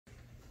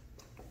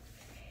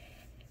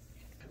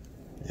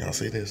Y'all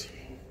see this?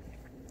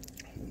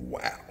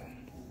 Wow.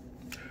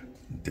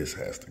 This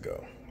has to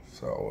go.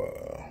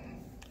 So,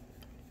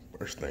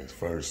 first things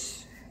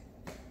first.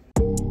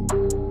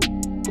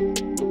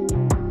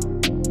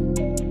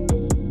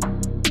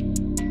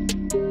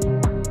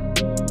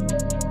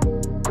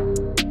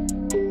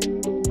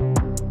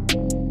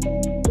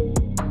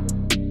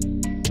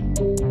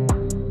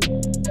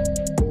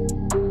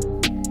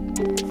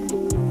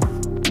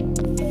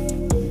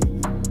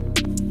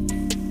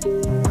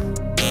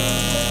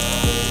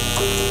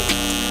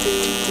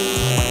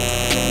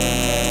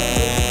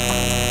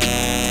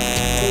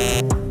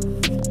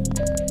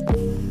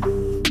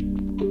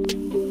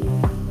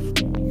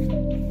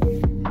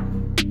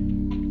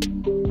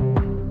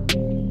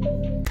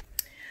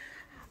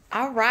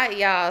 All right,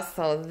 y'all,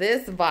 so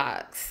this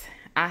box,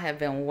 I have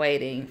been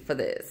waiting for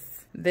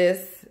this.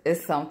 This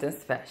is something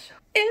special.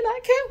 And I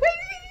can't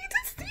wait to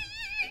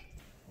see.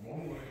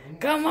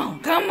 Come on,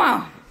 come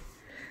on.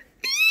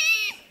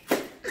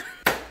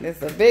 This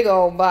is a big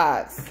old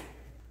box.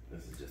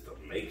 This is just a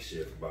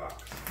makeshift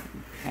box.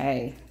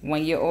 Hey,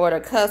 when you order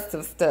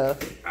custom stuff.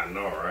 I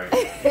know, right?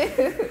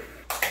 Good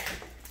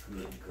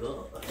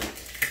God.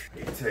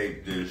 They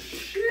take this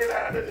shit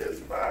out of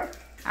this box.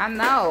 I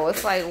know,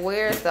 it's like,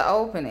 where's the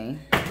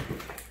opening?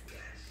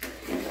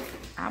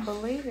 I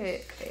believe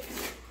it.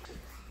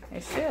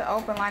 It should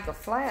open like a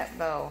flap,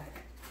 though.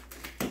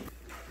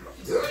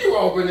 You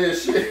open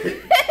this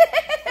shit.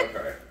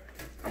 Okay,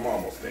 I'm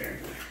almost there.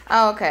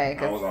 Oh, okay.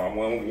 I was on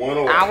one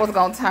order. I was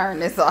gonna turn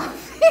this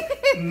off.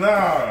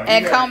 Nah.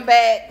 And come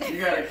back.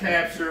 You gotta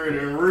capture it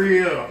in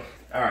real.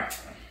 All right.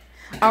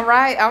 All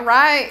right, all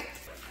right.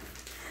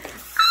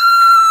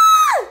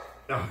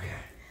 Okay.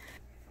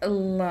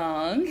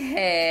 Long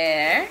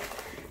hair,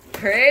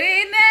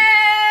 pretty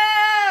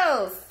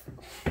nails.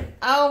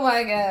 Oh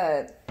my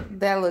God,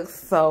 that looks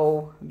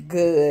so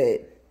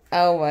good.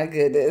 Oh my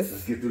goodness.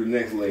 Let's get through the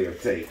next layer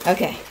of tape.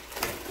 Okay.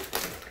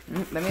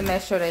 Let me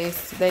make sure they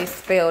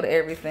spelled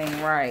everything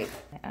right.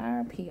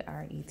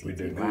 R-P-R-E-T-T-Y. We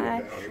did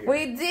good.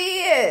 We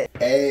did.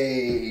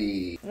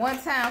 Hey. One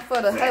time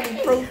for the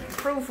hubby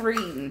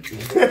proofreading.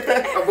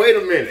 Wait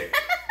a minute.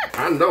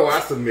 I know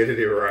I submitted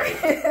it right.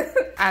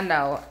 I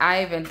know.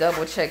 I even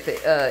double checked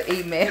the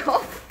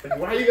email.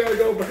 Why you gotta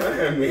go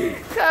behind me?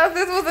 Cause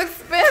this was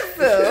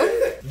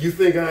expensive. You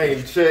think I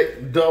ain't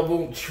checked,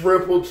 double,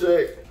 triple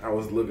checked? I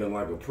was looking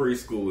like a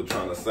preschooler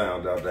trying to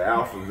sound out the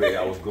alphabet.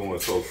 I was going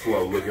so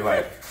slow, looking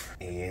like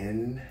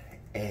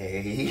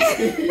N-A.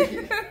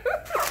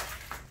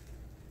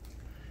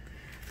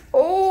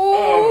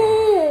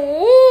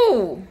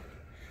 Ooh.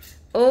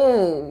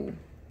 Ooh.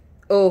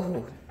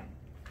 Ooh.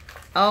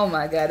 Oh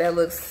my God, that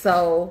looks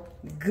so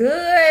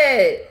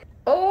good.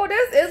 Oh,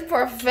 this is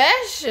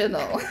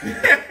professional.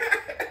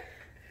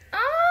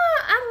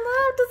 Oh, I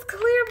love this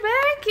clear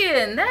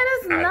backing. That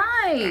is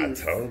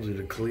nice. I told you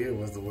the clear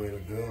was the way to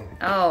go.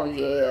 Oh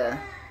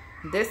yeah.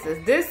 This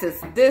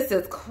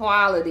is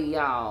quality,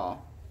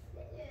 y'all.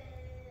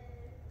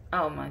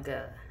 Oh my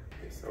God.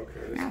 It's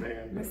okay to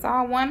stand. It's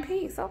all one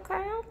piece.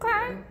 Okay,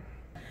 okay.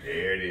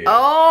 There it is.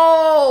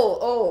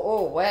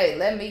 Oh, wait,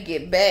 let me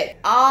get back.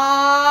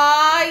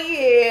 Oh,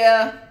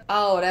 yeah.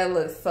 Oh, that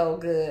looks so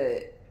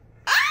good.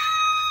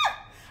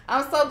 Ah!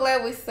 I'm so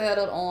glad we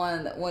settled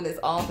on when it's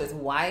off is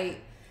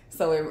white,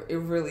 so it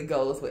really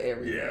goes with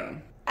everything. Yeah.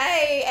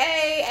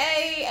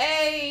 Hey.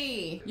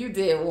 You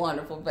did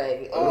wonderful,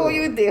 baby. Oh,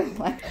 you did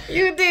wonderful.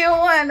 You did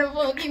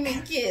wonderful. Give me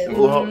a kiss.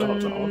 Well, hold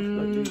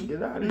on.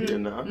 Get out of here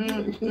now.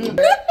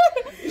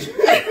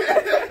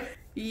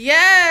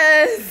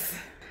 Yes.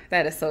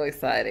 That is so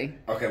exciting.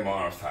 Okay, my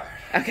arm's tired.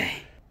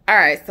 Okay. All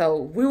right, so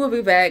we will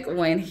be back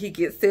when he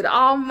gets it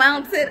all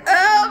mounted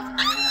up.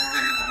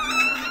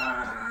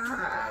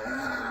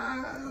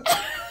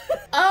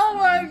 Oh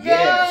my God.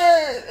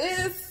 Yes. It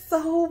is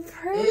so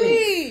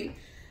pretty.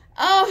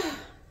 Oh.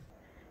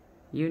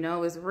 You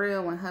know it's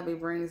real when hubby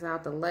brings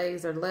out the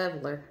laser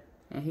leveler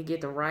and he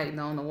get the writing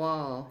on the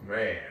wall.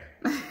 Man.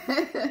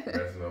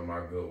 Messing up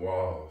my good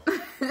walls.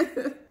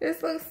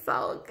 This looks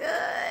so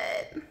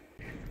good.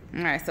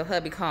 All right, so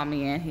hubby called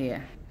me in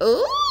here.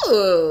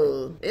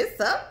 Ooh,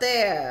 it's up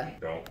there.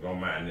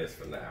 Don't mind this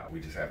for now. We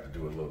just have to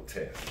do a little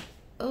test.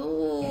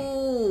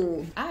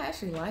 Ooh, I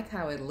actually like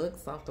how it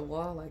looks off the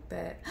wall like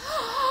that.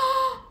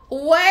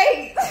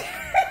 Wait.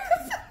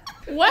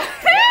 What?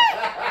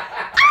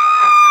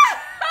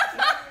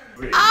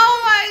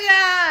 Oh my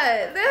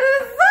God,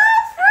 this is so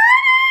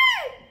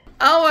pretty.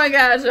 Oh my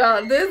gosh,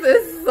 y'all, this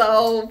is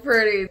so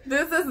pretty.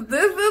 This is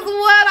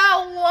what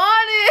I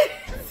wanted.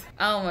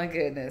 Oh my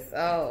goodness.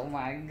 Oh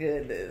my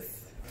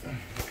goodness.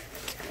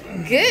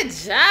 Good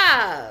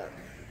job.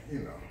 You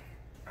know,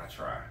 I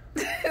try.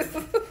 I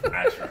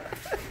try.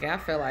 I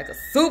feel like a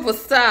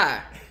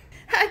superstar.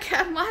 I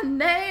got my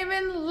name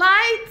in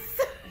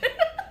lights.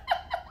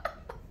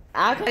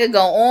 I could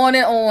go on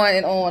and on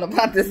and on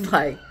about this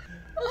light.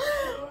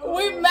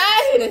 We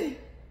made it.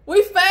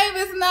 We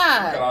famous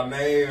now. We got our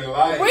name in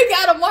lights. We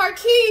got a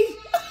marquee.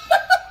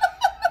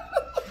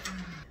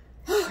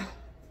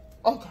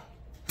 Okay.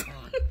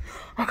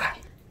 Okay.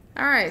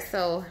 All right,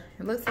 so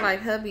it looks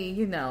like hubby,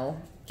 you know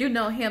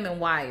him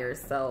and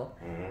wires, so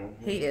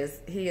he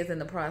is in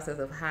the process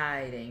of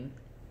hiding.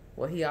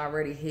 Well, he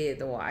already hid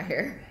the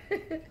wire.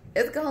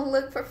 It's gonna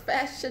look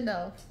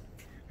professional.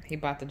 He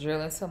about to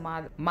drill into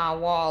my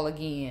wall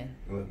again.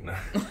 Look nice.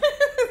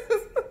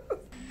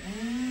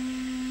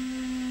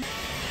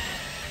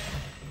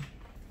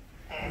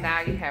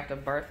 Now you have to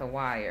birth a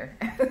wire.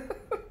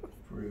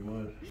 Pretty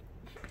much.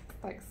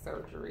 Like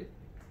surgery.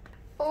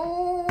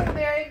 Oh,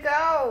 there you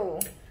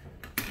go.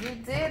 You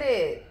did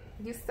it.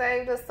 You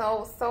saved us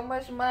so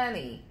much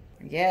money.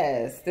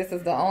 Yes, this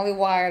is the only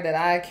wire that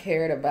I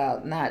cared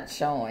about not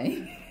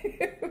showing.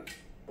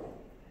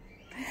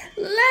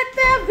 Let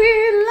there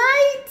be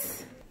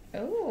light.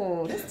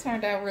 Oh, this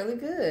turned out really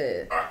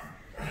good.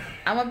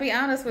 I'm gonna be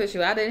honest with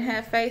you. I didn't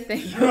have faith in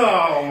you.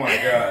 Oh my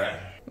God.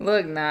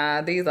 Look,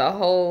 nah, these are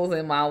holes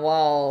in my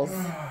walls.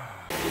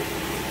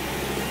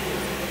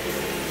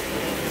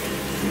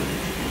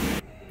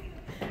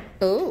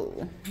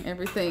 Ooh,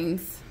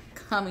 everything's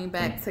coming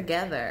back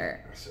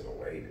together. I should have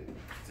waited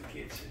to get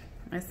you.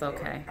 It's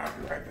okay. I'll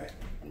be right back.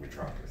 Let me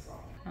drop this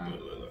off.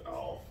 Look,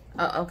 off.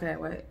 Oh, okay,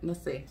 wait,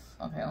 let's see.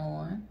 Okay,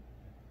 on.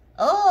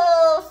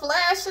 Oh,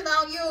 flashing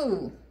on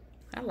you.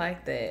 I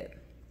like that.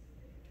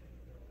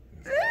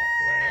 It's a little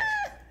flash,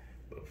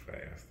 a little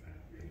faster.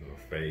 A little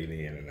fade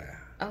in and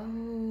out.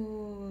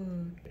 Oh.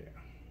 Yeah.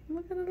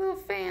 Look at the little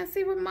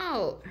fancy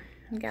remote.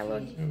 You got a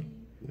little.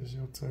 It's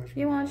your touch.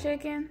 You want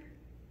chicken?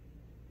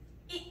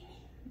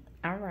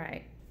 All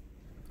right.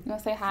 You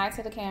want to say hi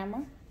to the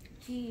camera?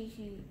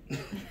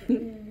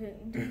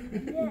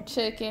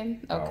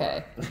 Chicken?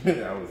 Okay.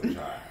 That was a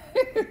try.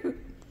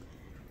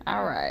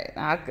 All right.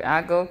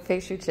 I'll go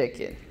fix you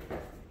chicken.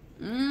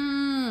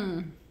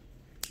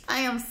 I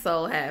am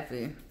so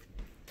happy.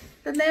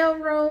 The nail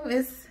room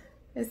is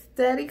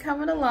steady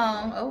coming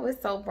along. Oh,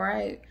 it's so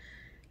bright.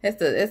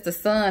 It's the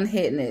sun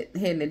hitting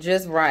it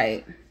just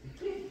right.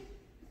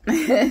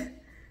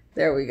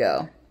 There we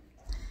go.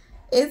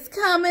 It's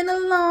coming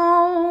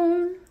along.